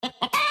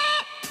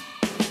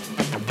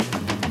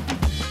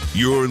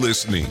You're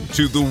listening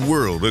to The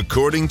World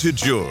According to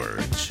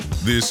George.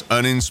 This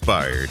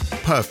uninspired,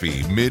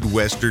 puffy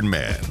Midwestern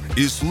man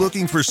is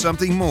looking for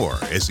something more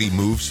as he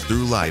moves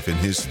through life in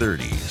his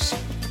 30s.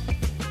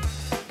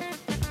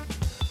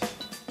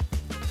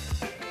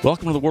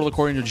 Welcome to The World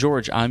According to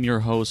George. I'm your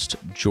host,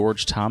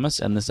 George Thomas,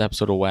 and this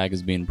episode of WAG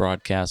is being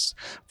broadcast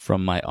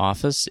from my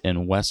office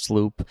in West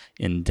Loop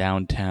in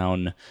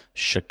downtown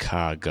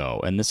Chicago.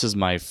 And this is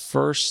my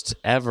first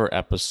ever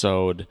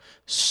episode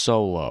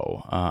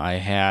solo. I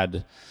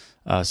had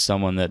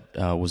someone that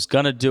was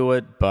going to do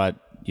it, but,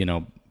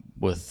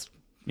 with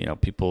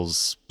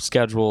people's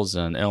schedules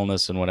and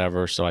illness and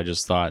whatever, so I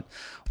just thought,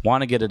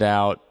 want to get it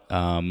out,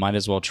 might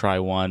as well try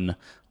one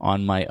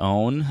on my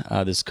own.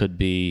 This could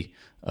be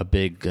a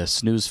big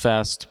snooze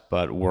fest,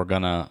 but we're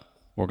gonna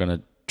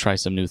try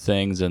some new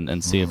things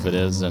and see if it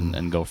is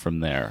and go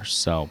from there.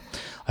 So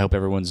I hope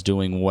everyone's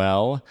doing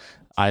well.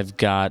 I've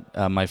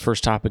got my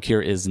first topic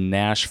here is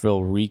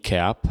Nashville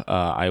recap.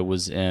 I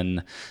was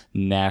in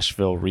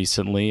Nashville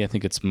recently. I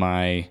think it's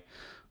probably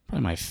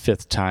my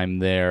fifth time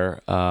there.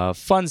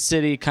 Fun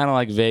city, kind of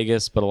like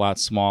Vegas, but a lot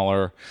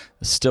smaller.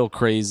 Still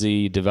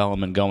crazy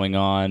development going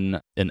on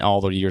in all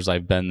the years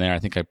I've been there. I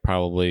think I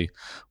probably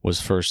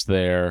was first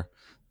there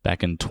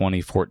back in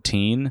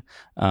 2014.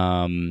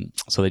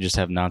 So they just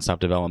have nonstop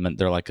development.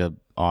 They're like a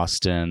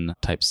Austin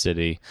type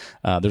city.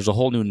 There's a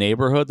whole new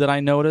neighborhood that I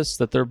noticed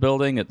that they're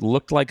building. It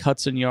looked like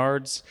Hudson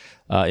Yards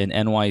in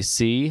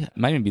NYC. It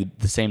might even be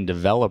the same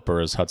developer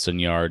as Hudson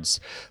Yards,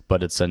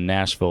 but it's a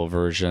Nashville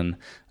version.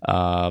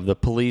 The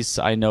police,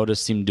 I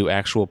noticed, seem to do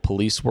actual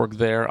police work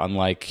there,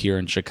 unlike here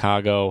in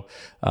Chicago.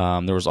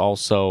 There was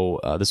also,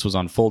 this was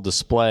on full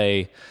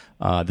display,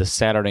 this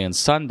Saturday and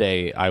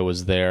Sunday I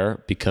was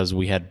there because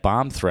we had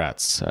bomb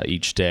threats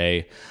each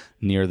day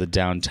near the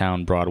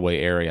downtown Broadway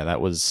area.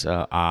 That was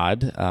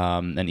odd.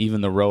 And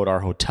even the road our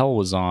hotel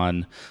was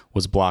on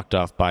was blocked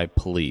off by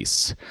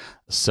police.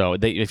 So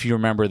if you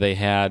remember, they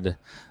had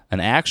an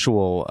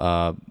actual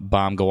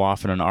bomb go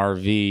off in an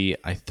RV,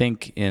 I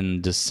think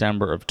in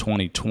December of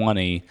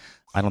 2020.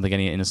 I don't think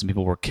any innocent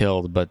people were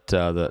killed, but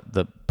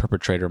the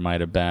perpetrator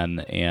might have been.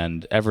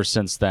 And ever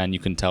since then, you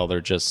can tell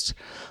they're just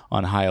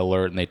on high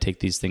alert, and they take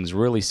these things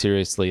really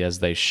seriously, as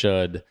they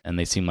should. And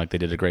they seem like they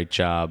did a great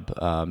job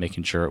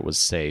making sure it was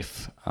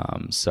safe.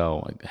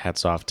 So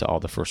hats off to all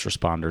the first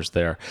responders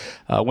there.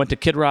 Went to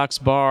Kid Rock's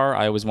bar.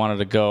 I always wanted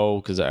to go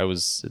because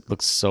it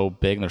looks so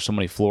big and there's so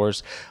many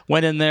floors.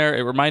 Went in there.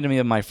 It reminded me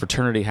of my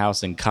fraternity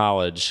house in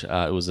college.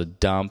 It was a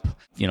dump,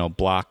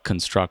 block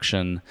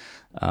construction.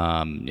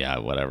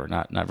 Whatever.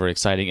 Not very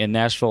exciting. In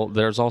Nashville,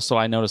 there's also,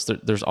 I noticed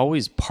there's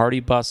always party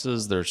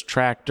buses, there's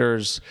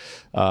tractors,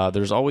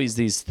 there's always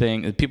these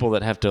people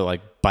that have to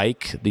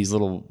bike these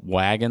little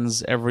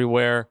wagons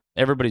everywhere.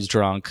 Everybody's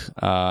drunk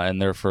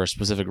and they're for a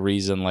specific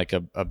reason, like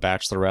a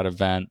bachelorette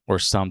event or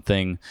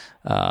something.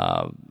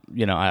 I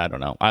don't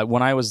know.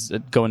 When I was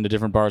going to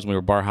different bars and we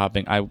were bar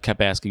hopping, I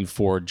kept asking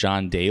for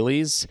John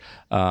Daly's,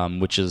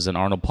 which is an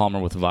Arnold Palmer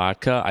with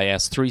vodka. I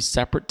asked 3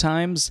 separate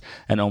times,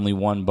 and only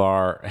one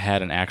bar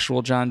had an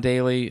actual John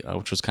Daly,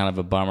 which was kind of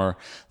a bummer.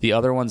 The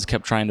other ones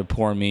kept trying to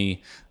pour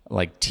me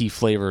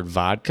tea-flavored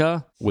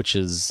vodka, which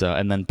is,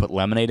 and then put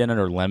lemonade in it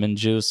or lemon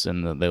juice,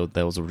 and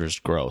those were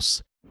just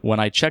gross. When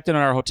I checked in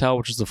at our hotel,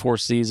 which is the Four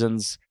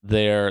Seasons,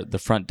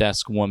 the front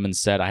desk woman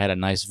said I had a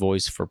nice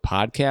voice for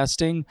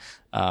podcasting.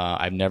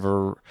 I've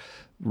never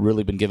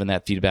really been given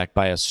that feedback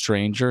by a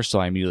stranger,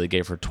 so I immediately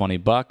gave her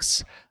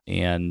 $20.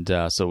 And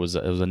so it was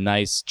a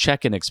nice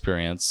check-in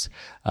experience.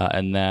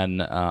 And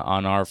then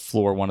on our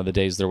floor, one of the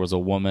days, there was a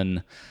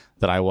woman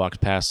that I walked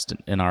past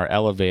in our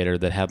elevator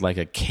that had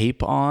a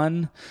cape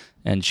on,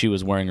 and she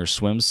was wearing her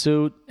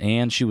swimsuit,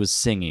 and she was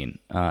singing,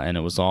 and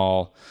it was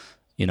all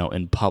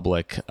in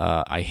public.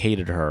 I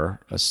hated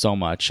her so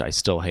much. I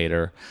still hate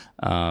her.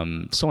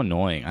 So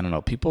annoying. I don't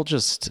know. People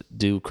just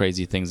do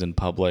crazy things in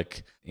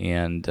public,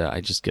 and I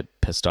just get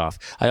pissed off.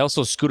 I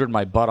also scootered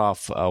my butt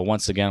off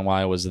once again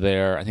while I was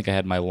there. I think I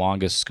had my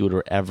longest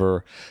scooter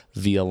ever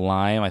via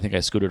Lime. I think I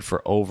scooted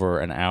for over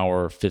an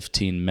hour,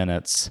 15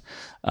 minutes.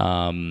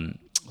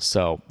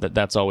 So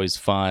that's always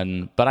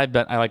fun. But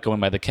I like going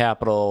by the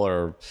Capitol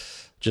or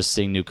just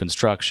seeing new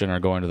construction or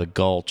going to the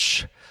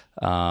Gulch.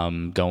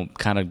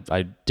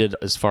 I did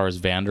as far as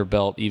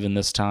Vanderbilt even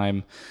this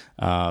time.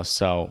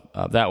 So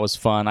that was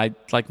fun. I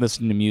like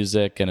listening to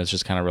music, and it's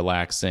just kind of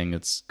relaxing.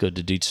 It's good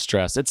to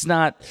de-stress. It's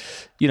not,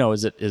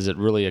 is it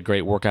really a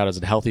great workout? Is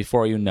it healthy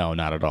for you? No,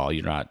 not at all.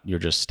 You're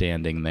just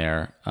standing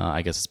there.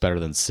 I guess it's better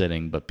than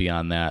sitting, but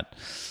beyond that,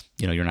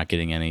 you're not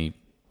getting any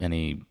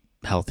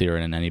healthier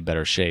and in any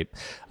better shape.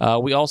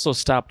 We also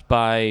stopped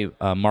by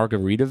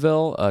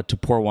Margaritaville to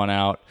pour one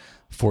out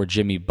for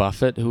Jimmy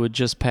Buffett, who had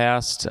just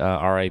passed.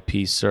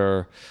 R.I.P.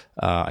 Sir.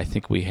 I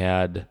think we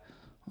had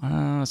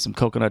some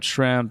coconut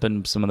shrimp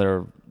and some of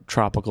their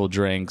tropical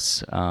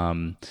drinks.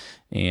 We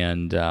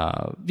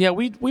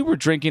were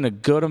drinking a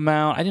good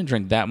amount. I didn't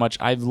drink that much.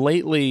 I've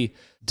lately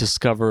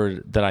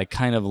discovered that I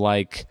kind of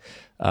like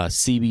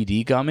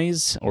CBD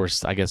gummies, or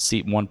I guess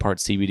one part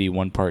CBD,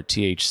 one part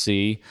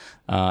THC.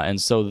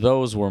 And so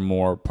those were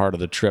more part of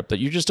the trip, that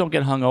you just don't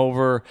get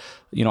hungover.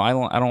 I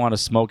don't want to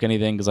smoke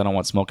anything because I don't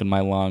want smoke in my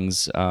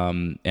lungs.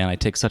 And I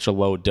take such a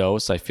low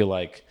dose. I feel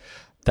like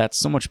that's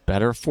so much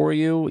better for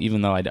you,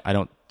 even though I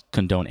don't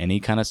condone any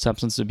kind of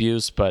substance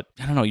abuse. But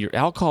I don't know, your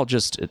alcohol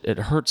just, it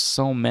hurts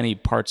so many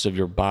parts of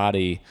your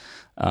body,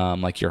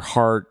 like your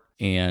heart,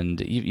 and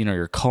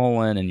your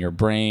colon and your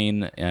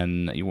brain,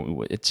 and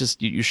it's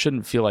just, you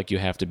shouldn't feel like you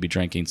have to be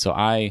drinking. So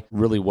I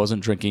really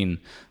wasn't drinking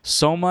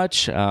so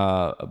much,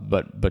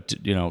 but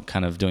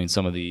kind of doing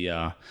some of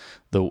the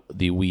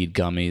weed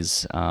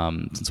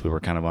gummies, since we were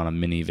kind of on a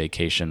mini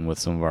vacation with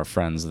some of our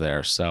friends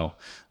there. So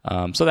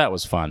that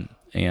was fun.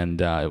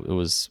 And it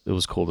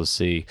was cool to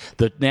see.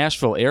 The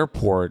Nashville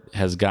airport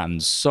has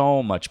gotten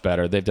so much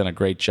better. They've done a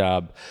great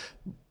job,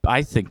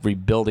 I think,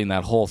 rebuilding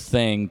that whole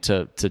thing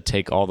to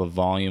take all the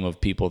volume of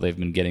people they've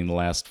been getting the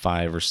last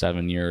 5 or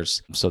 7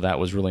 years. So that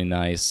was really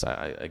nice.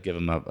 I give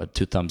them a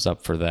 2 thumbs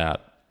up for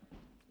that.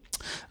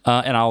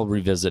 And I'll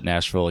revisit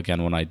Nashville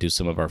again when I do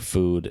some of our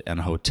food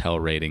and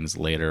hotel ratings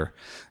later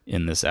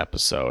in this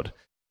episode.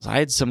 I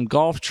had some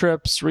golf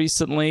trips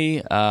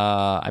recently.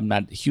 I'm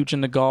not huge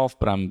into golf,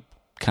 but I'm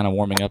kind of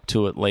warming up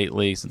to it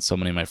lately since so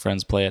many of my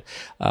friends play it.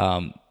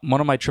 One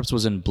of my trips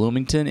was in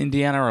Bloomington,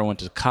 Indiana, where I went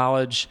to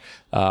college.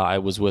 I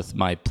was with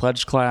my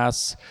pledge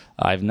class.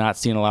 I've not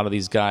seen a lot of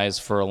these guys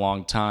for a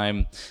long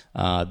time.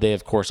 They,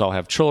 of course, all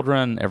have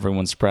children.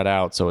 Everyone's spread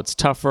out, so it's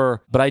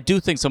tougher. But I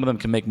do think some of them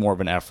can make more of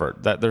an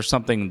effort. That's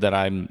something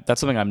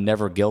I'm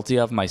never guilty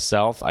of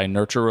myself. I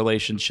nurture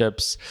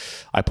relationships.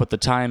 I put the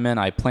time in.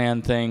 I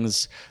plan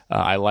things.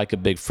 I like a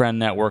big friend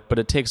network, but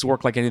it takes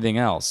work like anything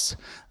else.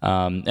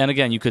 And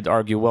again, you could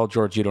argue, well,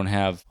 George, you don't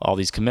have all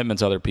these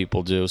commitments other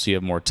people do, so you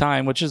have more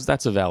time,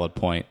 that's a valid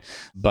point.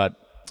 But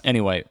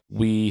anyway,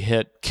 we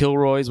hit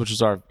Kilroy's, which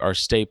is our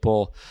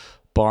staple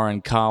bar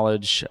in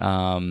college.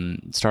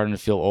 Starting to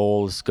feel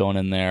old going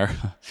in there.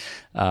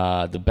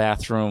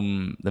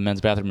 The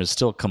men's bathroom is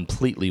still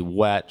completely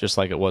wet, just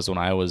like it was when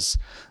I was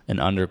an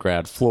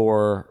undergrad.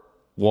 Floor,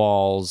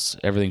 walls,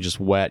 everything just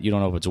wet. You don't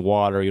know if it's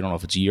water. You don't know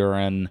if it's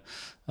urine.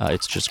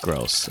 It's just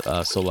gross.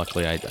 So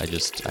luckily, I had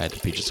to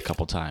pee just a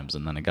couple times,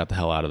 and then I got the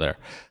hell out of there.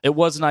 It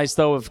was nice,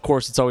 though. Of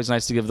course, it's always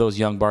nice to give those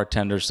young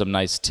bartenders some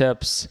nice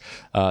tips,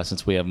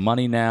 since we have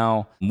money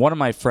now. One of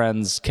my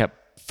friends kept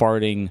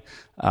farting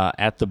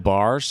at the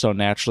bar, so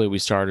naturally we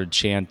started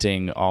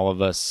chanting, all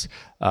of us,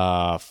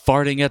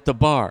 farting at the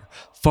bar,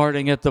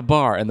 farting at the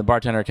bar. And the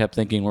bartender kept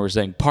thinking we were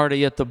saying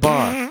party at the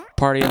bar,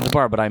 party at the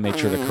bar, but I made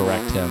sure to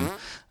correct him.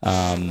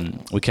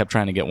 We kept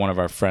trying to get one of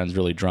our friends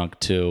really drunk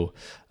too,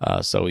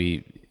 so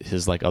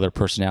his other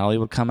personality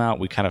would come out.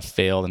 We kind of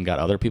failed and got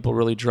other people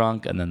really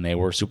drunk, and then they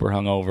were super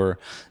hungover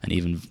and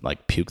even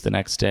puked the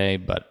next day.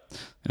 But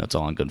it's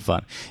all in good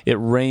fun. It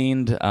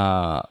rained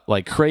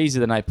like crazy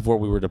the night before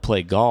we were to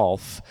play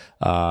golf.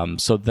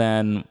 So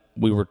then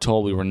we were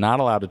told we were not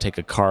allowed to take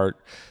a cart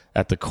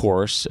at the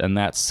course, and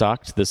that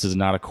sucked. This is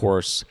not a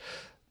course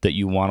that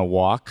you want to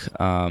walk.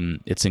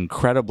 It's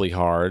incredibly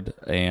hard,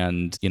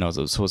 and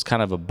so it was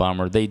kind of a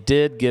bummer. They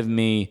did give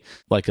me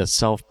a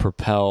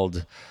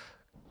self-propelled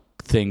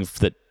thing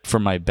for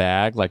my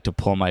bag, to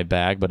pull my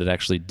bag, but it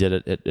actually did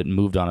it. It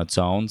moved on its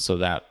own, so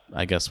that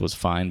I guess was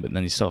fine. But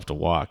then you still have to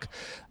walk.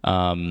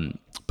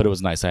 But it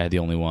was nice. I had the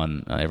only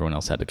one. Everyone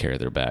else had to carry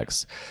their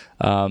bags.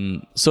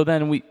 So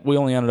then we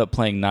only ended up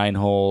playing 9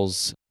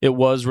 holes. It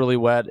was really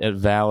wet at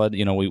Valid.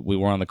 We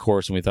were on the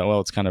course, and we thought, well,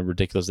 it's kind of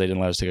ridiculous they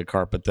didn't let us take a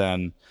cart. But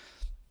then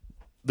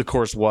the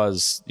course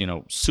was,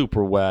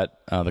 super wet.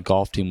 The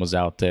golf team was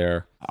out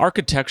there.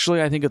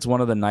 Architecturally, I think it's one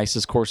of the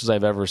nicest courses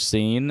I've ever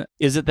seen.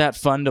 Is it that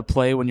fun to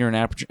play when you're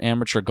an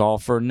amateur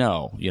golfer?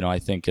 No. I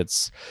think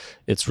it's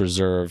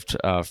reserved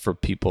for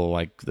people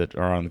that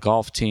are on the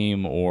golf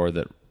team, or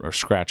that are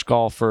scratch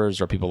golfers,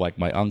 or people like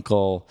my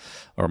uncle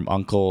or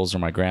uncles or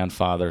my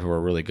grandfather who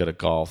are really good at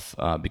golf,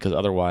 because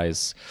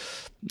otherwise,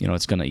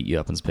 it's going to eat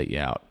you up and spit you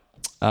out.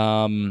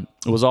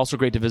 It was also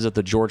great to visit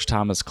the George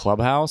Thomas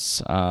Clubhouse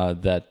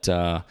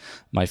that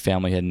my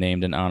family had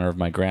named in honor of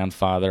my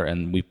grandfather,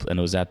 and it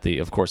was at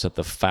the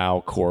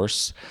FOW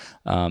course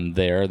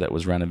there that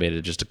was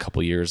renovated just a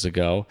couple years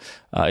ago.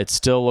 It's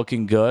still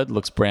looking good,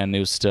 looks brand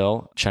new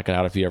still. Check it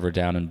out if you're ever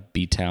down in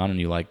B-Town and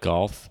you like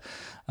golf.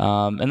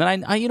 And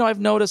then I've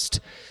noticed,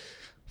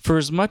 for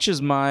as much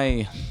as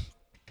my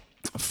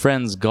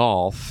friends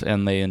golf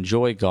and they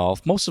enjoy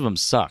golf, most of them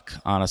suck,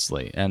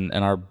 honestly, and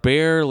are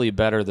barely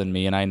better than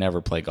me, and I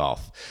never play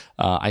golf.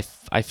 I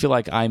feel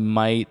like I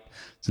might,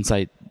 since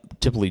I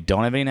typically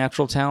don't have any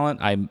natural talent,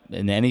 I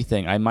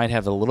might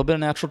have a little bit of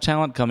natural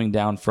talent coming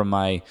down from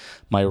my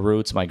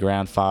roots. My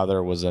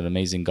grandfather was an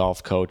amazing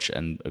golf coach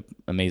and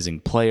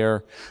amazing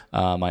player.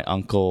 My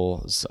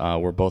uncles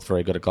were both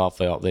very good at golf.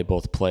 They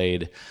both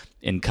played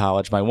in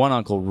college. My one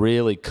uncle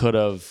really could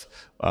have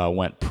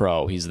went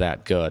pro. He's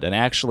that good. And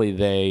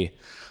actually,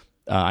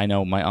 I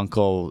know my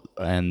uncle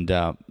and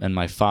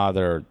my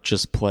father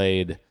just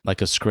played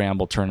like a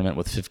scramble tournament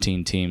with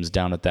 15 teams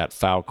down at that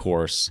foul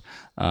course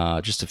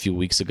just a few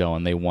weeks ago,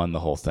 and they won the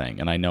whole thing.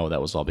 And I know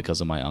that was all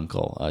because of my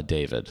uncle,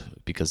 David,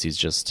 because he's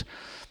just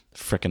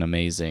freaking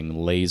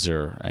amazing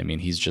laser. I mean,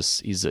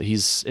 he's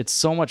it's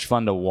so much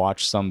fun to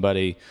watch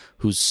somebody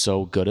who's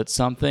so good at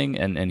something,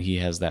 and he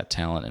has that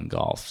talent in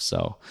golf.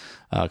 So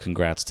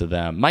congrats to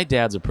them. My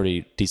dad's a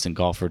pretty decent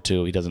golfer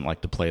too. He doesn't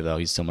like to play though.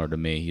 He's similar to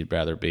me.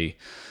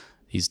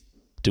 He's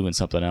doing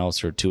something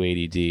else, or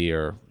 280D,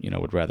 or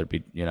would rather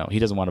be, he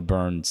doesn't want to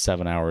burn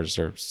 7 hours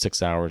or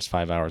 6 hours,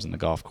 5 hours in the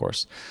golf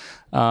course.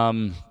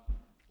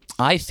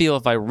 I feel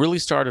if I really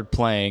started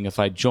playing, if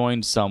I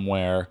joined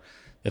somewhere,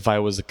 if I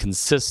was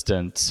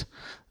consistent,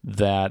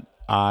 that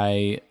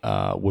I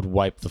would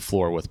wipe the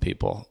floor with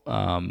people.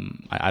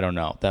 I don't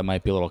know. That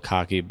might be a little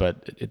cocky,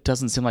 but it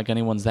doesn't seem like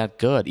anyone's that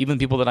good. Even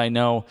people that I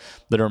know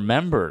that are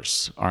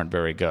members aren't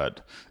very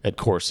good at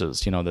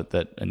courses. And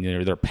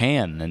they're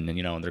paying,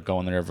 and they're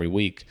going there every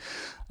week.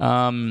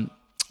 On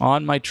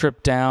my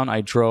trip down,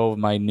 I drove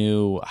my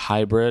new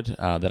hybrid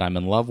that I'm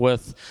in love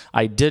with.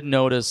 I did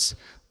notice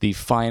the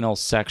final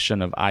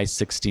section of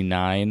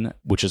I-69,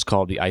 which is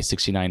called the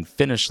I-69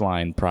 Finish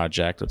Line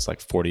Project, it's like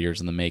 40 years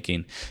in the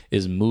making,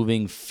 is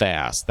moving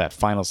fast. That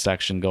final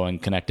section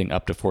connecting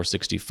up to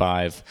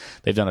 465.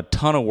 They've done a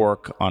ton of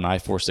work on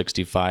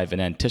I-465 in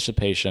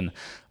anticipation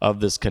of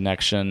this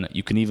connection.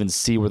 You can even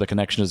see where the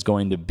connection is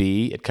going to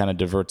be. It kind of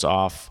diverts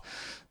off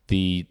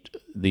the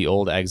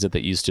old exit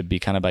that used to be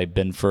kind of by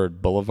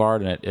Binford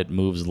Boulevard, and it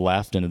moves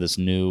left into this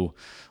new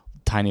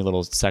tiny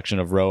little section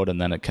of road, and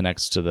then it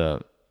connects to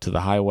the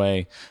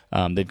highway.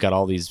 They've got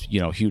all these,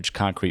 huge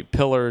concrete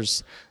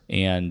pillars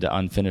and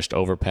unfinished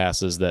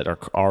overpasses that are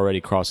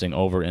already crossing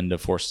over into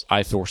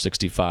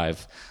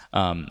I-465.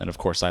 And of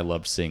course, I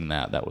loved seeing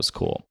that. That was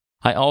cool.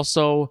 I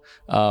also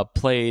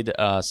played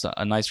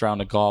a nice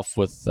round of golf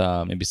with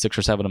maybe 6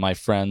 or 7 of my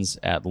friends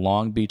at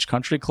Long Beach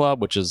Country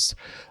Club, which is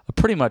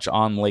pretty much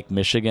on Lake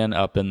Michigan,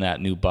 up in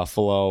that New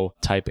Buffalo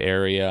type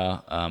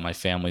area. My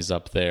family's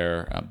up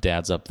there.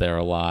 Dad's up there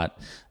a lot.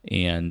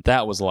 And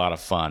that was a lot of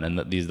fun. And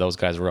those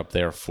guys were up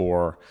there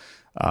for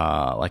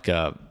like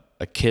a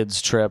kids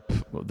trip.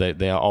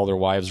 They all their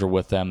wives were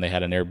with them. They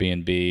had an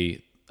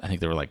Airbnb. I think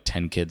there were like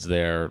 10 kids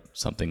there,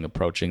 something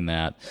approaching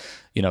that.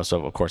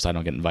 So of course I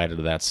don't get invited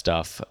to that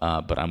stuff,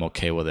 but I'm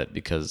okay with it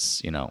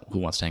because, who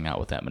wants to hang out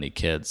with that many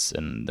kids,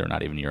 and they're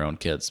not even your own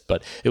kids.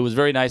 But it was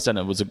very nice, and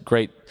it was a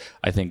great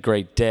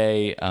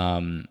day.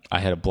 I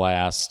had a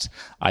blast.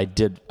 I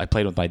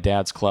played with my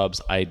dad's clubs.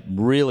 I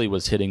really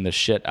was hitting the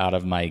shit out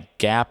of my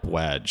gap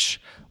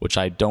wedge, which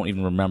I don't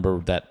even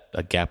remember that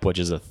a gap wedge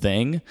is a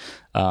thing.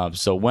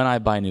 So when I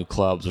buy new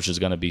clubs, which is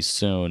going to be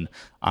soon,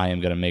 I am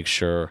going to make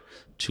sure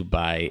to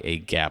buy a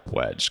gap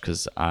wedge,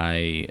 because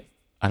I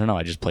don't know,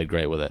 I just played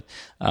great with it.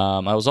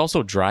 I was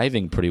also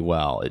driving pretty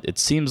well. It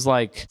seems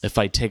like if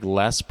I take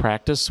less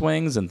practice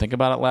swings and think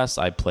about it less,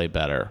 I play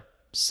better.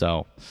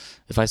 So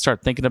if I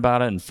start thinking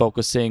about it and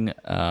focusing,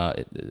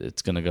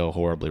 it's going to go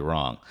horribly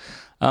wrong.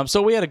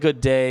 So we had a good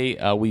day.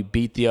 We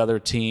beat the other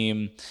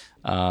team.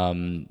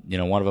 One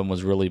of them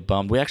was really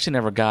bummed. We actually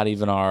never got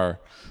even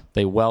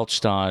they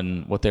welched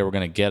on what they were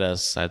going to get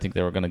us. I think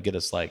they were going to get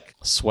us like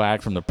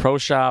swag from the pro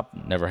shop.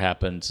 Never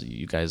happened.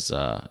 You guys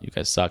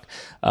suck.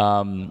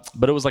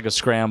 But it was like a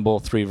scramble,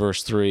 3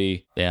 versus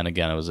 3. And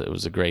again, it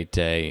was a great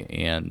day.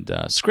 And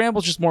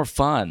scramble's just more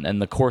fun. And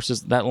the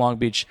courses, that Long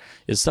Beach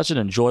is such an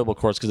enjoyable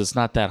course because it's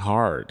not that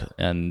hard.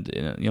 And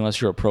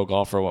unless you're a pro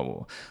golfer,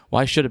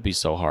 why should it be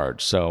so hard?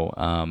 So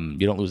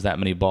you don't lose that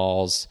many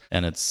balls,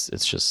 and it's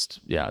just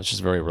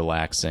very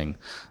relaxing.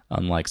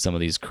 Unlike some of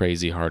these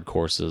crazy hard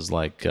courses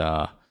like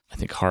I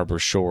think Harbor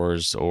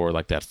Shores or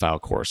like that foul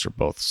course are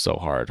both so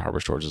hard. Harbor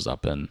Shores is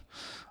up in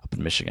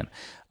Michigan.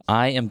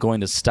 I am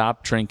going to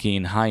stop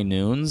drinking High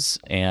Noons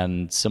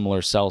and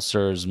similar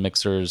seltzers,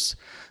 mixers,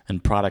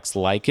 and products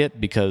like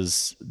it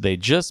because they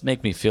just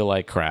make me feel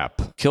like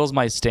crap. Kills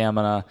my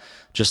stamina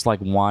just like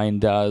wine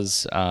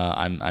does.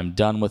 I'm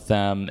done with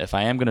them. If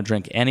I am going to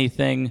drink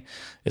anything,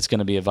 it's going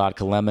to be a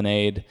vodka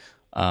lemonade.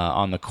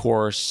 On the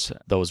course,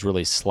 those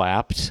really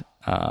slapped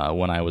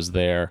when I was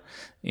there.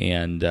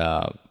 And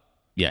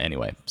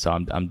anyway, so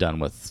I'm done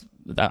with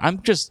that.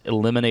 I'm just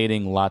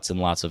eliminating lots and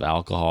lots of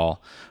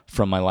alcohol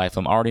from my life.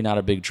 I'm already not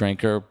a big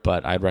drinker,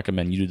 but I'd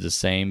recommend you do the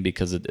same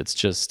because it's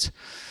just,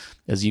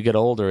 as you get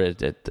older,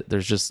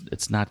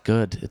 it's not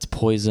good. It's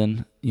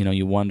poison.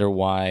 You wonder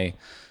why.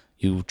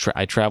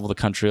 I travel the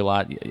country a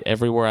lot.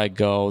 Everywhere I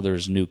go,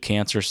 there's new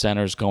cancer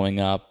centers going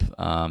up.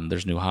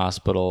 There's new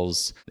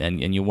hospitals.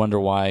 And you wonder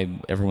why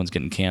everyone's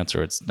getting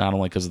cancer. It's not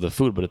only because of the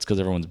food, but it's because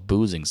everyone's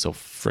boozing so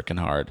freaking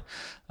hard.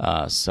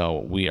 So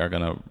we are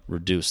going to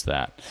reduce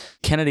that.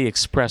 Kennedy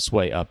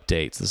Expressway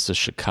updates. This is a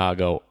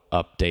Chicago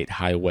update,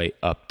 highway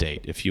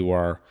update. If you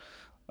are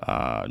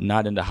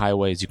not into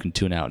highways, you can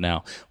tune out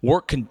now.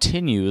 Work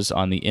continues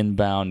on the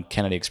inbound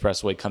Kennedy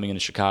Expressway coming into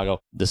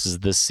Chicago. This is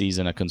this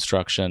season of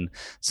construction.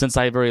 Since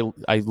I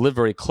live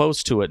very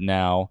close to it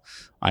now,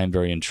 I am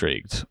very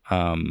intrigued.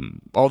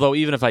 Although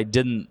even if I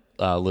didn't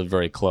live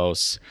very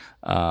close,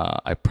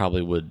 I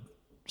probably would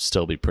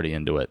still be pretty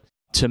into it.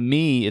 To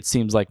me, it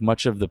seems like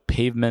much of the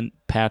pavement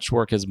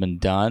patchwork has been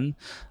done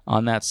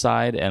on that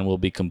side and will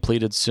be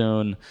completed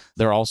soon.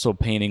 They're also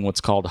painting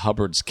what's called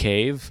Hubbard's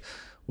Cave,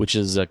 which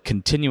is a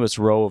continuous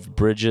row of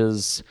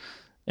bridges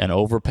and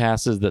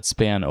overpasses that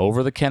span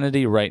over the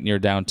Kennedy right near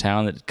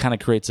downtown. It kind of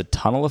creates a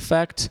tunnel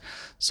effect.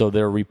 So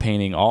they're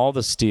repainting all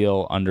the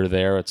steel under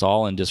there. It's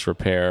all in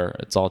disrepair.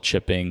 It's all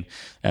chipping,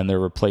 and they're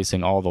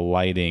replacing all the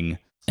lighting.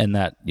 And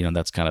that,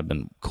 that's kind of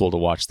been cool to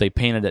watch. They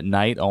paint it at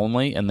night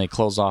only, and they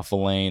close off a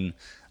lane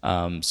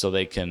so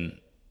they can,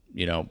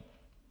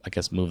 I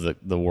guess move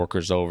the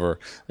workers over.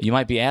 You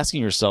might be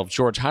asking yourself,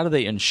 George, how do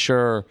they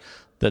ensure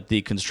that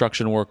the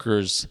construction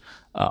workers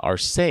are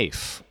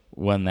safe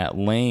when that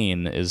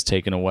lane is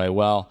taken away?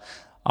 Well,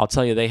 I'll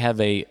tell you, they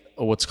have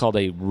what's called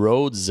a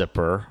road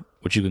zipper,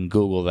 which you can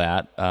Google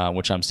that,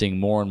 which I'm seeing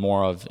more and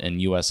more of in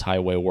U.S.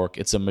 highway work.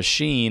 It's a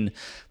machine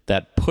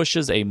that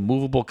pushes a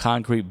movable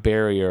concrete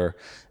barrier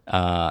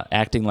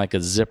acting like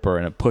a zipper,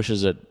 and it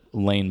pushes it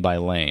lane by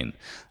lane.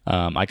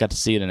 I got to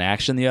see it in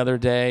action the other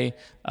day,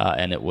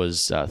 and it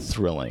was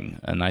thrilling.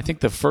 And I think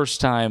the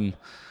first time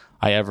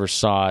I ever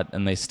saw it,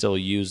 and they still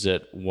use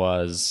it,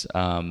 was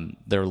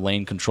their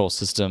lane control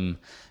system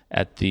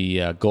at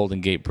the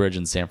Golden Gate Bridge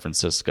in San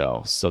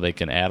Francisco. So they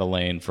can add a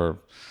lane for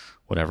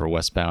whatever,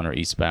 westbound or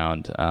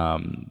eastbound.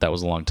 That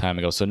was a long time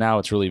ago. So now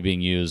it's really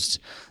being used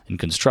in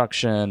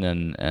construction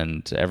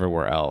and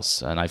everywhere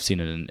else. And I've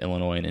seen it in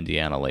Illinois and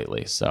Indiana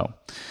lately. So,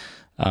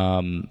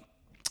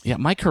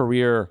 my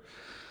career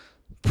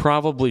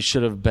probably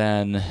should have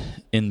been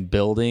in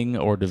building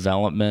or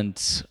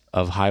development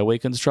of highway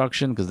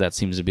construction, because that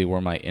seems to be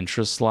where my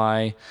interests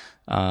lie.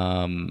 They're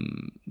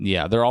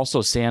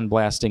also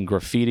sandblasting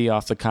graffiti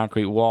off the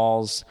concrete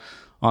walls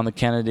on the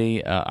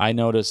Kennedy. I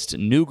noticed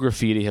new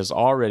graffiti has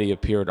already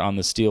appeared on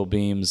the steel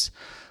beams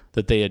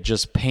that they had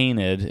just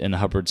painted in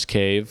Hubbard's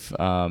Cave.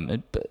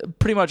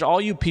 Pretty much all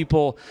you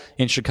people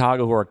in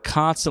Chicago who are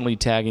constantly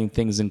tagging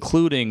things,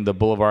 including the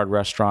Boulevard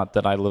restaurant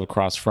that I live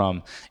across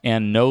from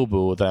and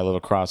Nobu that I live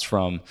across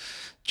from,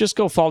 just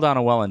go fall down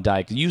a well and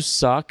die. You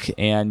suck,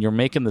 and you're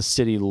making the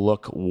city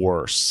look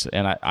worse.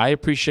 And I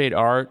appreciate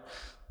art.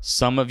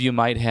 Some of you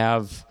might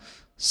have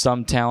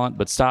some talent,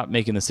 but stop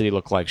making the city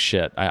look like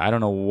shit. I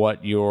don't know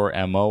what your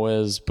MO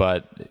is,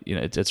 but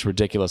it's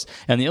ridiculous.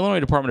 And the Illinois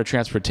Department of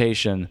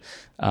Transportation,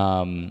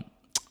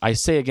 I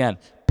say again,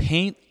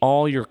 paint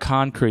all your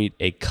concrete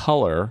a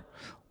color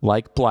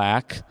like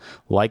black,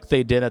 like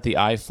they did at the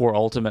I-4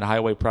 Ultimate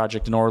Highway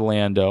project in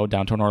Orlando,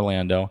 downtown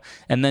Orlando,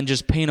 and then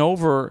just paint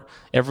over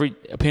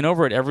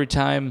it every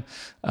time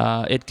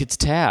it gets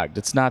tagged.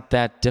 It's not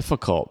that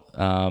difficult.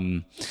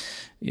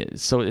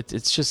 So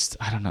it's just,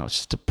 I don't know, it's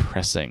just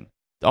depressing.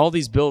 All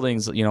these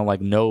buildings, like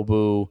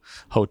Nobu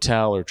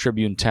Hotel or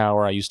Tribune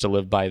Tower, I used to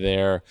live by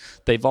there.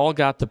 They've all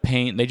got the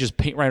paint. They just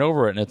paint right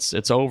over it, and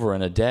it's over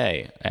in a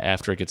day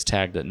after it gets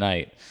tagged at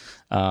night.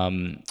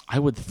 I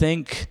would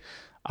think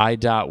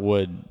IDOT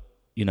would,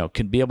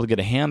 can be able to get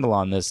a handle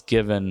on this,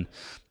 given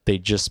they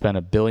just spent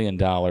 $1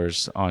 billion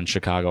on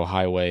Chicago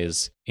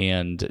highways,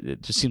 and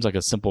it just seems like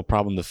a simple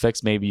problem to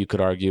fix. Maybe you could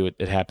argue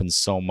it happens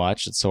so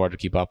much, it's so hard to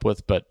keep up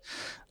with, but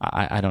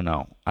I don't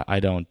know. I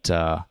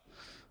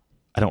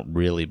don't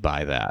really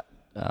buy that.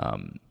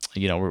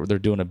 They're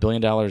doing $1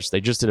 billion.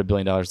 They just did $1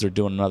 billion. They're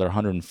doing another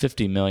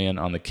 $150 million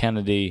on the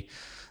Kennedy.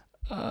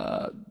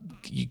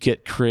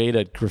 Create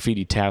a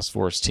graffiti task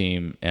force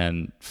team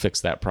and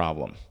fix that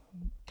problem.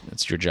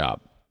 It's your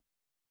job.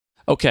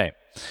 Okay.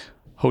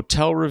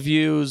 Hotel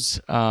reviews.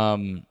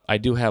 I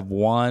do have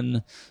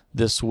one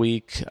this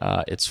week.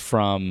 It's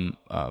from,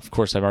 of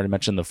course, I've already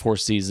mentioned the Four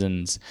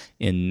Seasons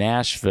in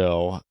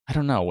Nashville. I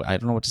don't know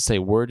what to say.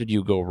 Where did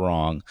you go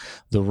wrong?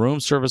 The room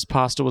service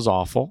pasta was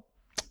awful.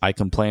 I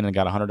complained and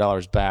got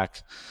 $100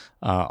 back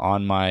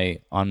on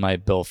my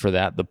bill for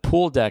that. The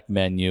pool deck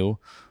menu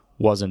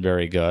wasn't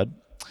very good.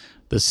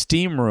 The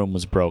steam room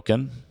was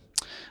broken.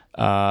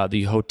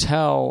 The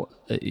hotel,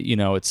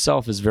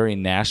 itself is very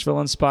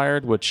Nashville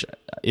inspired, which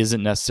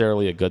isn't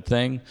necessarily a good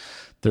thing.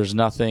 There's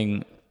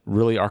nothing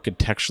really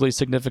architecturally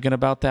significant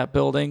about that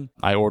building.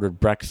 I ordered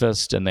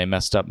breakfast and they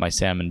messed up my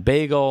salmon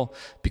bagel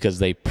because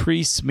they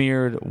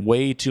pre-smeared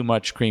way too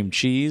much cream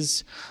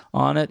cheese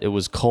on it. It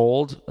was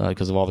cold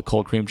because of all the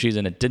cold cream cheese,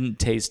 and it didn't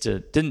taste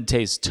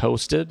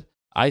toasted.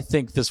 I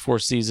think this Four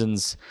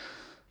Seasons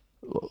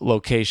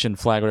location,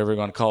 flag, whatever you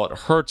want to call it,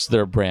 hurts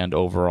their brand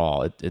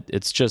overall.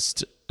 It's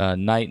just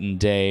night and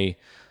day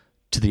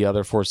to the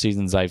other Four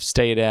Seasons I've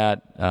stayed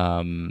at,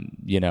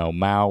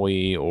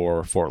 Maui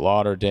or Fort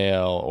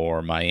Lauderdale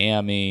or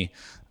Miami.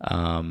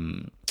 They're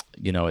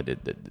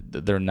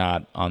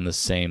not on the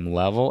same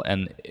level.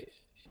 And,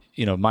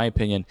 in my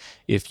opinion,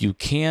 if you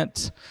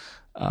can't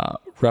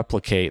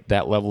replicate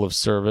that level of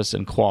service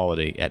and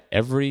quality at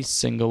every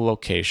single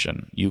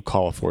location you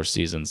call a Four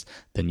Seasons,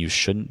 then you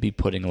shouldn't be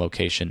putting a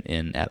location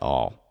in at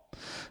all.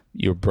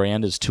 Your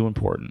brand is too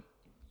important.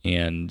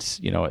 And,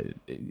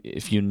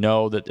 if you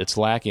know that it's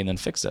lacking, then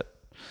fix it.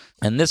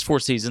 And this Four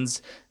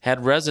Seasons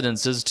had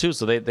residences too,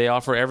 so they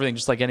offer everything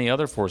just like any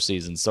other Four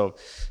Seasons. So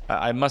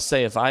I must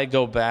say, if I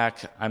go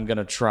back, I'm going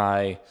to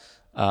try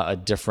a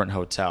different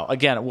hotel.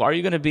 Again, are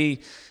you going to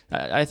be,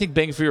 I think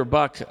bang for your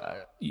buck,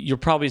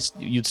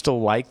 you'd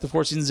still like the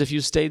Four Seasons if you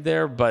stayed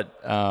there, but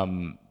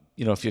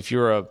if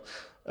you're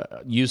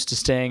used to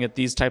staying at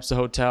these types of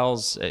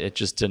hotels,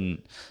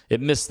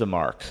 it missed the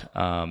mark.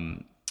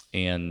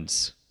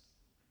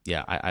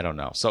 Yeah, I don't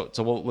know. So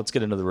let's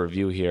get into the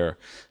review here.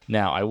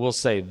 Now, I will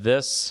say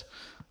this.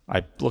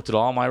 I looked at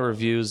all my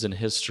reviews in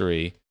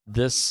history.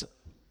 This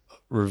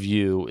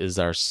review is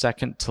our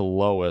second to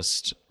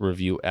lowest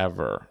review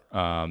ever,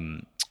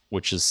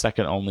 which is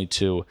second only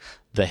to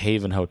the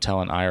Haven Hotel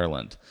in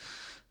Ireland.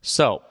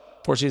 So,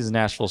 Four Seasons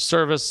Nashville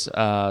service,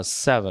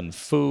 7.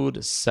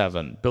 Food,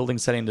 7. Building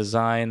setting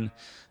design,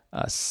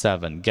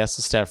 7. Guest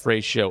to staff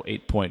ratio,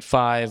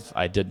 8.5.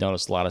 I did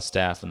notice a lot of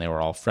staff, and they were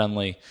all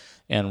friendly.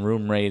 And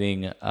room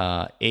rating,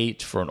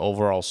 8 for an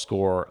overall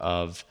score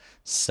of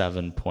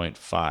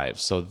 7.5.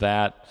 So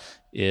that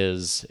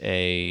is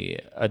a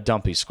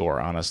dumpy score,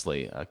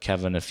 honestly.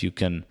 Kevin, if you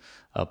can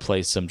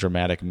play some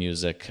dramatic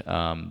music,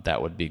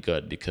 that would be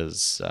good,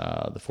 because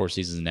the Four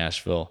Seasons in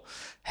Nashville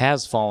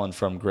has fallen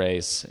from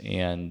grace,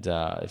 and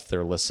if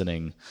they're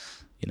listening,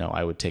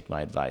 I would take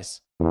my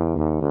advice.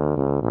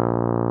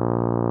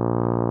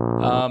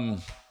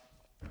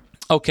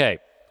 Okay.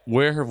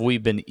 Where have we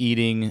been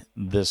eating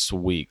this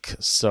week?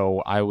 So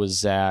I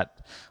was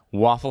at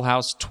Waffle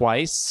House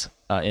twice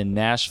in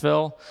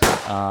Nashville. It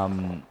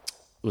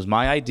was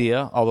my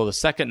idea, although the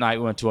second night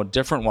we went to a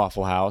different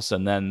Waffle House,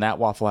 and then that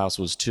Waffle House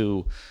was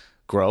too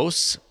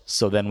gross.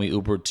 So then we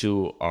Ubered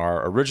to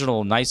our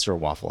original, nicer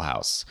Waffle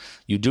House.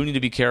 You do need to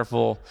be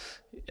careful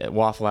at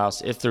Waffle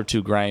House. If they're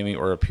too grimy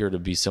or appear to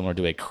be similar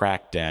to a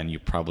crack den, you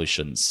probably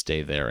shouldn't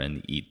stay there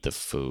and eat the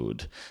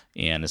food.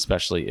 And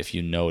especially if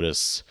you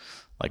notice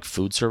like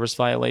food service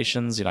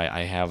violations.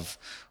 I have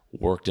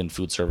worked in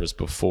food service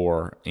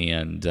before,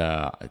 and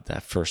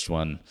that first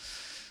one,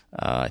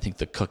 I think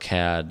the cook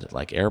had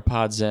like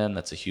AirPods in.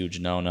 That's a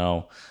huge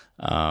no-no.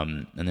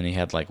 And then he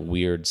had like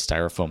weird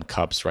styrofoam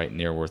cups right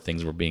near where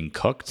things were being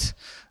cooked.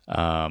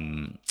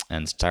 And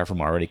styrofoam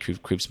already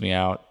creeps me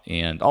out.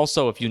 And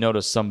also, if you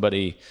notice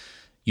somebody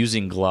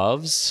using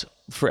gloves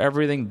for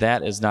everything,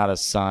 that is not a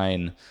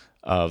sign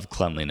of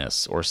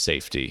cleanliness or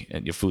safety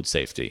and your food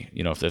safety.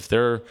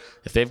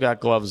 If they've got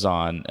gloves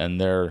on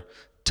and they're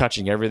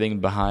touching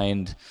everything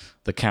behind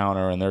the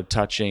counter, and they're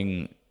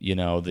touching,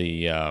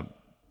 the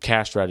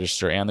cash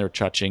register, and they're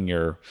touching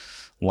your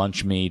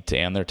lunch meat,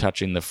 and they're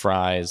touching the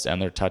fries,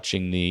 and they're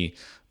touching the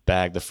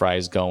bag the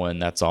fries go in,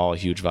 that's all a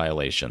huge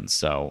violation.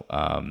 So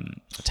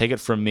take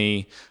it from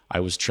me, I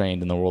was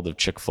trained in the world of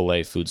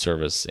Chick-fil-A food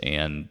service,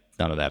 and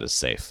none of that is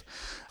safe.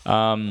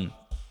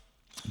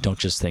 Don't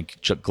just think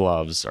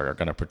gloves are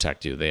going to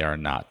protect you. They are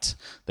not.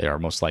 They are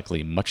most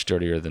likely much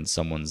dirtier than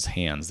someone's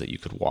hands that you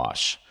could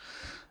wash,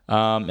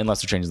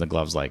 unless they're changing the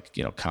gloves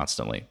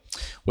constantly.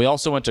 We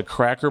also went to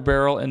Cracker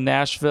Barrel in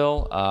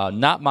Nashville.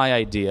 Not my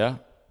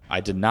idea. I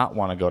did not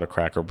want to go to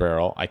Cracker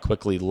Barrel. I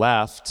quickly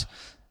left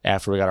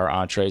after we got our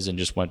entrees and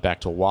just went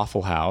back to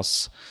Waffle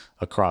House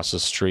across the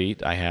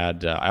street. I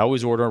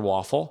always order a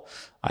waffle.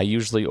 I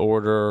usually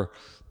order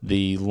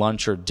the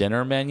lunch or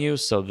dinner menu.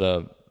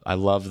 So I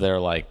love their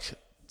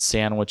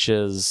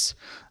sandwiches.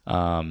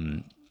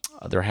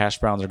 Their hash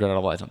browns are good.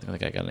 I don't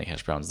think I got any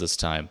hash browns this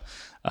time.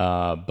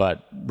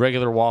 But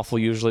regular waffle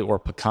usually, or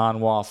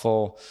pecan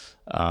waffle,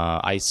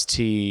 iced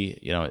tea.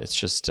 It's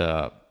just,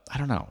 I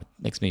don't know. It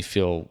makes me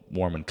feel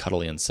warm and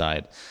cuddly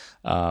inside.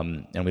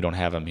 And we don't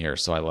have them here,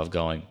 so I love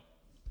going.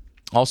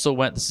 Also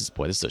went, this is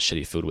a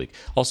shitty food week.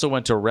 Also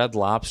went to Red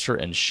Lobster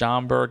in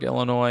Schaumburg,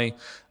 Illinois.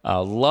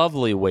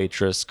 Lovely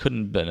waitress.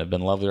 Couldn't have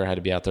been lovelier. I had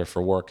to be out there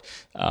for work.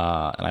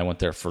 And I went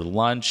there for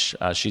lunch.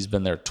 She's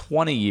been there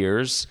 20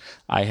 years.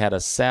 I had a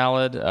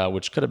salad,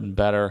 which could have been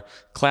better.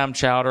 Clam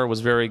chowder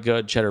was very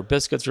good. Cheddar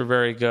biscuits were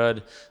very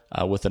good.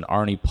 With an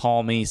Arnie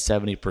Palmy,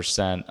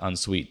 70%,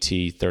 unsweet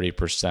tea,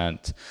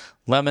 30%.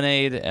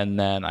 Lemonade, and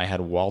then I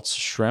had Waltz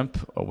shrimp,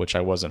 which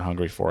I wasn't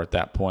hungry for at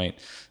that point.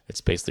 It's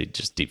basically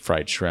just deep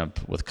fried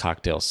shrimp with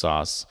cocktail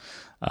sauce.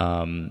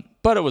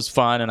 But it was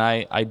fun, and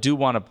I do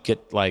want to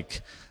get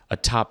a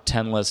top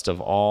 10 list of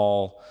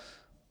all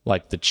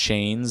the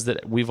chains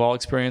that we've all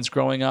experienced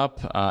growing up,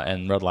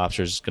 and Red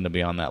Lobster is going to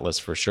be on that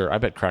list for sure. I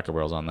bet Cracker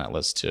Barrel's on that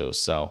list too,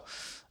 so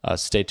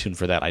stay tuned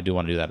for that. I do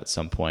want to do that at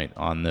some point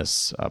on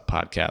this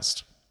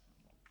podcast.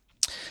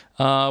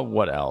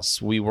 What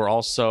else? We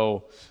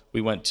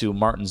went to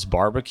Martin's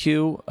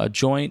Barbecue, a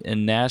joint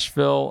in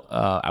Nashville.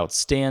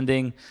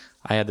 Outstanding.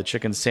 I had the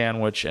chicken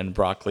sandwich and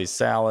broccoli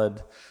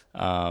salad.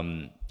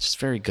 Just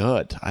very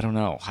good. I don't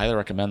know. Highly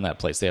recommend that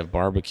place. They have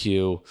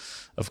barbecue,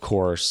 of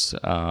course,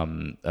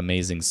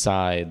 amazing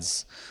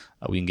sides.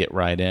 We can get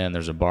right in.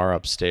 There's a bar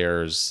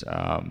upstairs.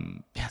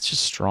 It's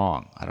just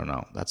strong. I don't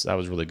know. That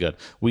was really good.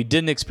 We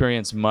didn't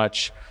experience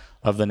much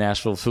of the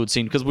Nashville food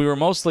scene because we were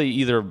mostly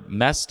either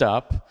messed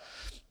up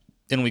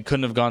and we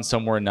couldn't have gone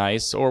somewhere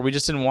nice, or we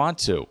just didn't want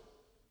to.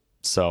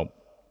 So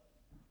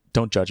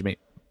don't judge me.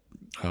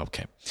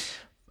 Okay.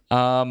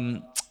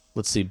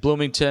 Let's see.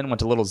 Bloomington, went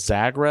to Little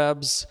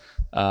Zagreb's,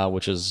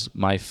 which is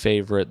my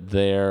favorite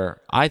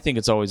there. I think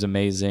it's always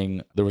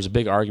amazing. There was a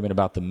big argument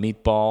about the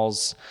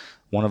meatballs.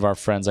 One of our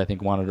friends, I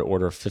think, wanted to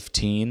order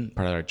 15,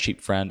 part of our cheap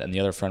friend, and the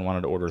other friend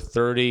wanted to order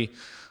 30.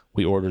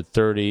 We ordered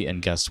 30,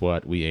 and guess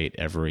what? We ate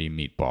every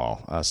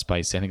meatball.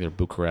 Spicy. I think they're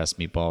Bucharest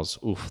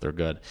meatballs. Oof, they're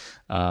good.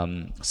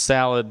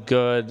 Salad,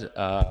 good.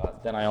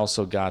 Then I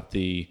also got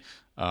the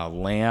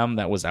lamb.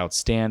 That was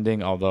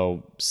outstanding,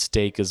 although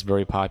steak is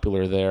very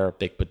popular there.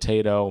 Baked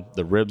potato.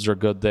 The ribs are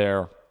good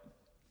there.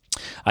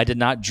 I did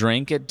not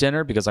drink at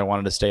dinner because I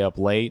wanted to stay up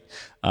late,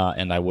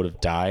 and I would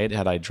have died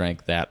had I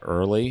drank that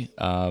early.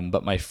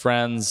 But my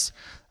friends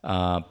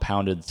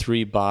pounded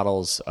 3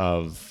 bottles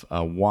of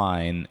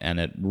wine, and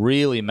it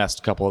really messed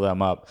a couple of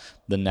them up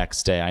the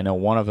next day. I know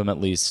one of them at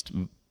least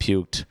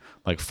puked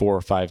like 4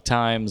 or 5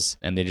 times,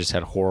 and they just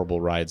had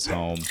horrible rides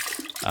home.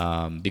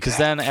 Because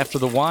then after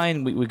the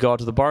wine, we go out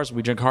to the bars,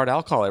 we drink hard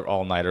alcohol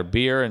all night, or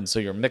beer, and so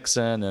you're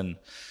mixing and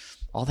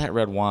all that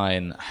red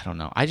wine. I don't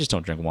know. I just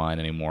don't drink wine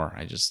anymore.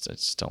 I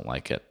just don't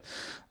like it.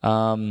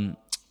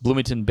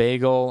 Bloomington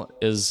Bagel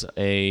is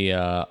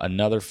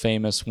another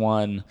famous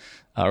one,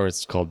 or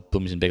it's called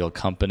Bloomington Bagel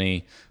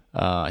Company.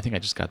 I think I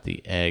just got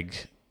the egg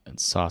and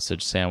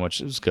sausage sandwich.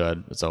 It was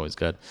good. It's always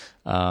good.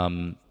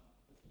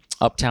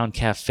 Uptown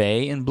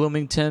Cafe in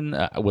Bloomington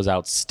was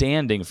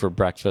outstanding for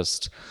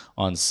breakfast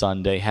on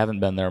Sunday.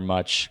 Haven't been there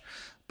much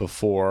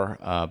before,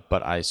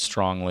 but I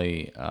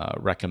strongly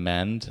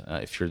recommend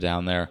if you're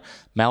down there.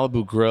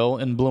 Malibu Grill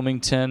in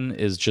Bloomington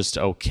is just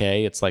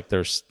okay. It's like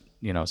their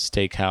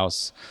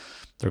steakhouse,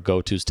 their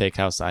go-to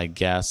steakhouse, I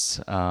guess.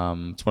 It's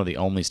one of the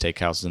only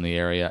steakhouses in the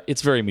area.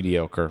 It's very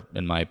mediocre,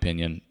 in my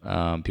opinion.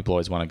 People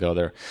always want to go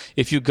there.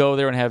 If you go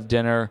there and have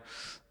dinner,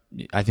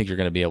 I think you're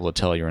going to be able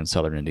to tell you're in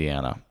Southern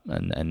Indiana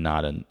and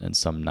not in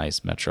some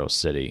nice metro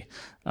city,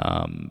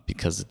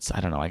 because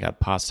I don't know, I got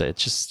pasta.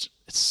 It's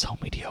so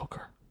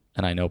mediocre.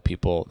 And I know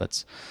people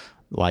that's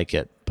like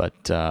it,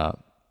 but not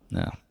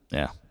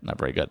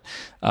very good.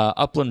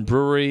 Upland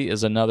Brewery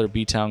is another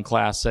B-Town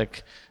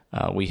classic.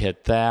 We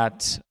hit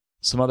that.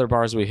 Some other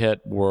bars we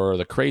hit were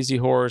the Crazy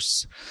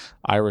Horse,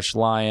 Irish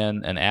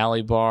Lion, and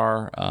Alley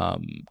Bar.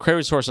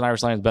 Crazy Horse and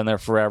Irish Lion has been there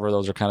forever.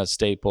 Those are kind of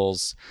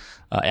staples.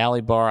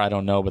 Alley Bar, I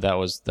don't know, but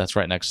that's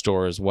right next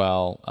door as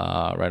well,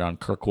 right on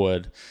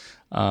Kirkwood.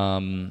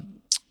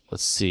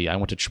 Let's see. I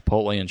went to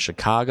Chipotle in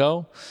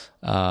Chicago.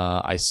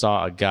 I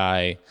saw a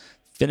guy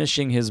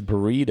finishing his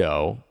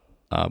burrito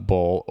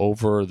bowl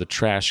over the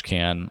trash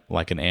can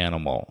like an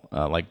animal,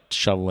 like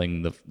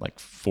shoveling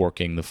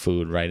forking the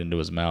food right into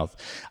his mouth.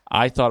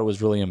 I thought it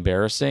was really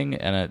embarrassing,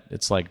 and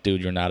it's like,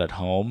 dude, you're not at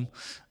home.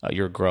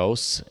 You're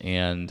gross,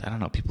 and I don't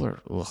know. People are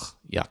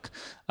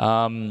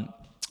yuck.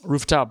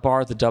 Rooftop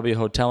bar at the W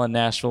Hotel in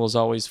Nashville is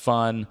always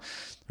fun.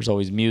 There's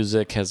always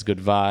music, has good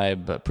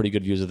vibe, pretty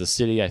good views of the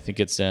city. I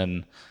think it's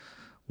in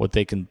what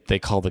they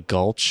call the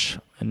Gulch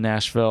in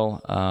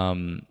Nashville.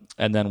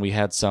 And then we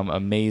had some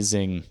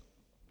amazing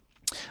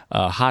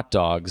hot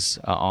dogs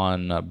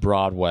on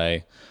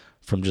Broadway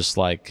from just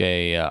like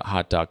a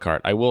hot dog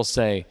cart. I will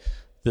say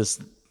this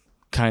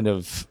kind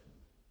of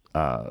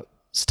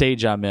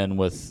stage I'm in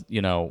with,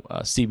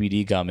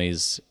 CBD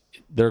gummies,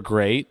 they're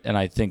great, and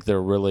I think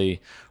they're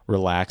really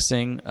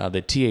relaxing.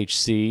 The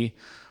THC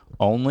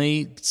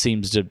only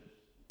seems to,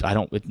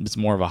 it's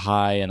more of a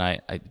high, and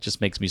it just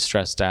makes me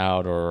stressed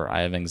out, or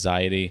I have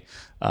anxiety.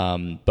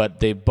 But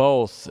they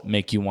both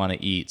make you want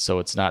to eat, so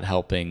it's not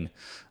helping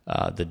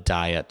the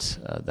diet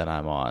that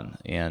I'm on.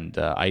 And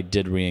I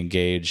did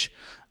re-engage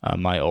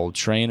my old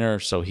trainer,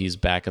 so he's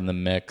back in the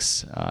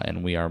mix,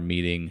 and we are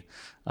meeting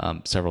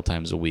several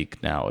times a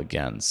week now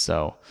again.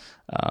 So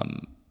I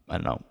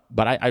don't know,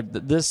 but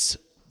this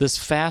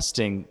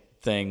fasting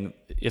thing,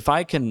 if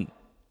I can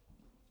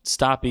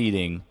stop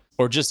eating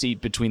or just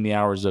eat between the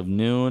hours of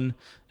noon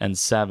and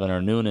 7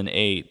 or noon and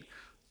 8,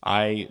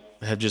 I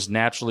have just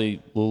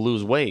naturally will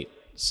lose weight.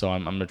 So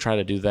I'm going to try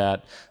to do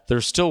that.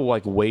 There's still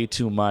like way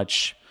too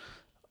much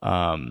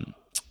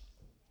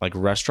like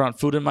restaurant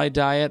food in my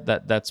diet.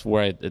 That's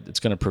where it's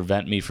going to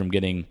prevent me from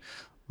getting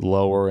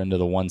lower into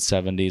the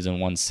 170s and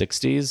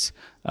 160s.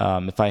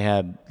 If I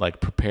had like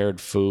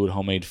prepared food,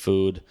 homemade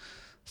food,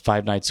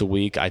 5 nights a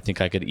week, I think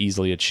I could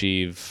easily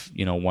achieve,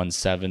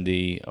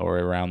 170 or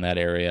around that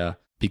area.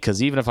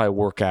 Because even if I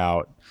work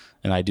out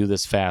and I do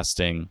this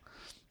fasting,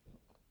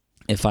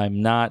 if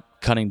I'm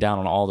not cutting down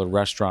on all the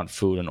restaurant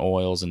food and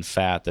oils and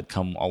fat that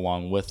come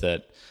along with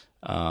it,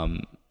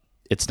 I'm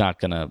not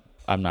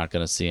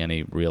gonna see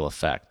any real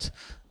effect.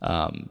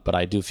 But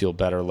I do feel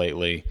better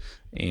lately,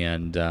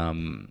 and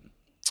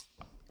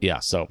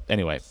so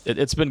anyway,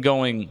 it's been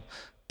going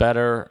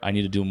better. I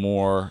need to do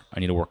more. I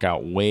need to work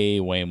out way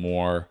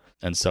more,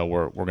 and so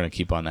we're gonna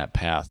keep on that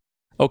path.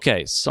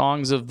 Okay,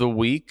 songs of the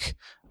week.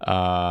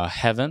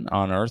 Heaven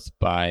on Earth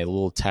by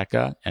Lil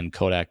Tecca and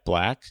Kodak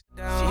Black.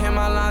 She hit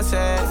my line,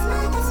 said.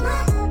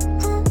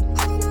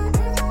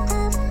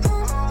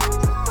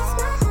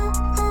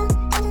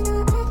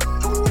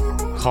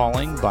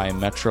 Calling by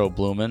Metro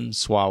Boomin,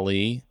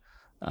 Swali,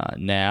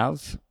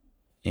 Nav,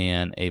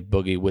 and a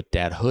Boogie with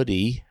Dat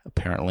Hoodie.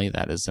 Apparently,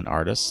 that is an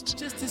artist.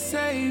 Just to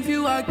save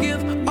you, I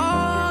give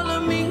all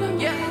of me.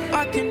 Yeah,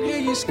 I can hear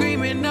you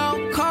screaming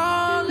out,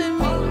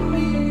 calling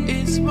me.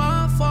 It's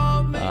my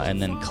fault.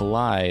 And then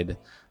Collide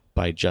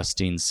by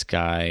Justine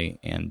Skye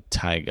and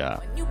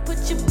Tyga. You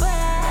put your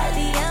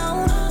body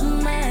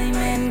on mine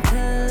and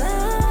collide.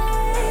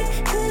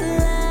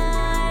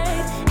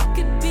 It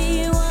could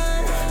be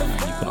one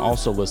of You can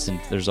also listen,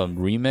 there's a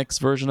remix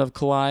version of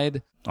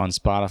Collide on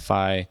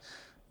Spotify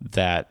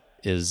that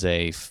is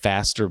a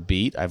faster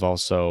beat. I've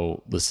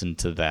also listened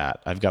to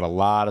that. I've got a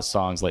lot of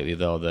songs lately,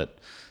 though, that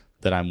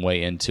I'm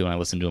way into, and I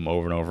listen to them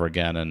over and over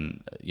again.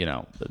 And, you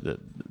know,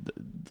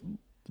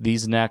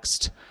 these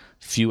next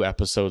few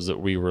episodes that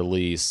we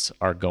release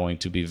are going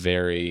to be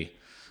very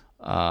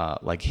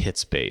like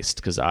hits based,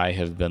 because I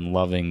have been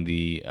loving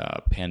the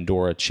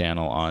Pandora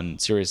channel on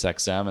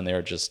SiriusXM, and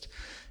they're just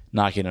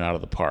knocking it out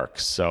of the park.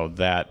 So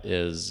that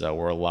is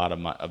where a lot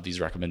of these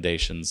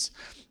recommendations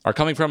are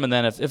coming from. And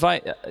then if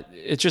I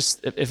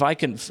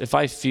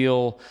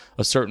feel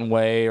a certain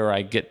way, or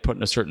I get put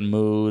in a certain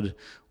mood,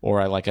 or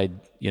I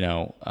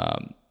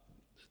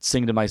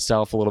sing to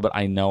myself a little bit,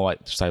 I know I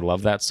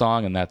love that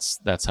song, and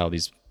that's how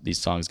these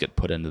songs get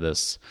put into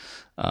this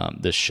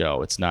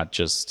show. It's not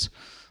just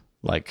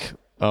like,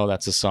 oh,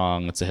 that's a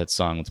song, it's a hit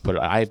song, let's put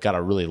it. I've got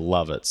to really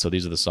love it. So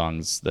these are the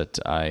songs that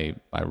I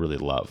really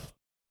love.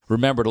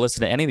 Remember to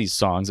listen to any of these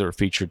songs that were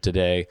featured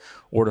today,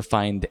 or to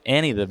find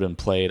any that have been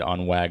played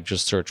on WAG,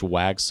 just search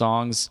WAG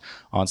Songs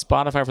on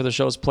Spotify for the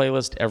show's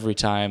playlist. Every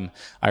time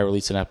I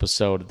release an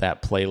episode,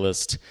 that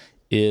playlist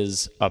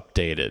is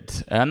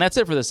updated. And that's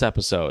it for this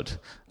episode.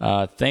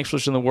 Thanks for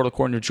listening to The World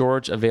According to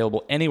George,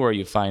 available anywhere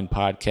you find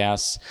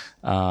podcasts.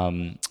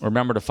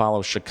 Remember to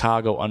follow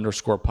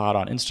Chicago_pod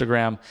on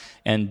Instagram,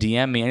 and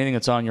DM me anything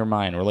that's on your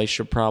mind,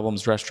 relationship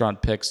problems,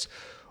 restaurant picks,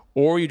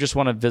 or you just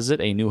want to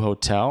visit a new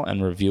hotel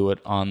and review it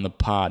on the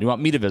pod. You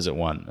want me to visit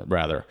one,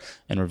 rather,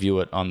 and review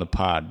it on the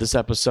pod. This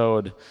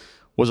episode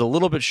was a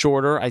little bit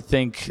shorter. I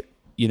think,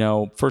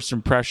 first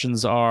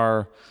impressions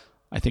are,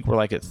 I think we're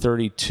like at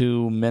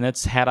 32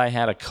 minutes. Had I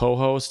had a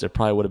co-host, it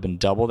probably would have been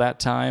double that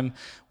time.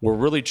 We're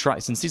really trying,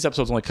 since these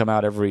episodes only come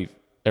out every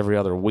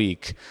other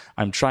week,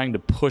 I'm trying to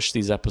push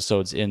these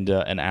episodes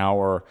into an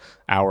hour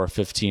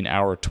 15,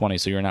 hour 20,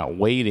 so you're not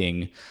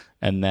waiting,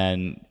 and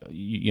then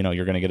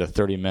you're going to get a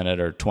 30-minute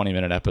or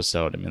 20-minute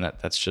episode. I mean,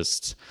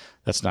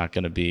 that's not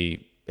going to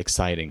be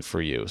exciting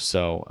for you.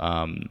 So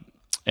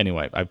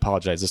anyway, I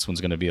apologize. This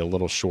one's going to be a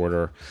little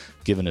shorter,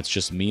 given it's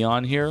just me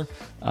on here.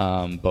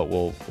 But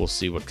we'll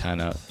see what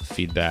kind of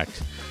feedback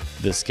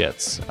this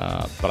gets.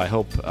 But I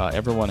hope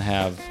everyone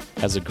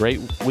has a great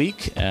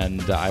week,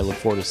 and I look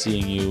forward to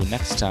seeing you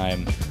next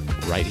time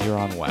right here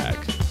on WAG.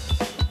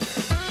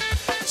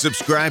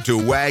 Subscribe to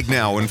WAG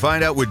now and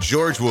find out what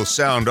George will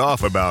sound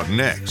off about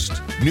next.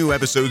 New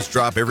episodes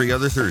drop every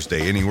other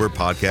Thursday anywhere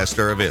podcasts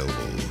are available.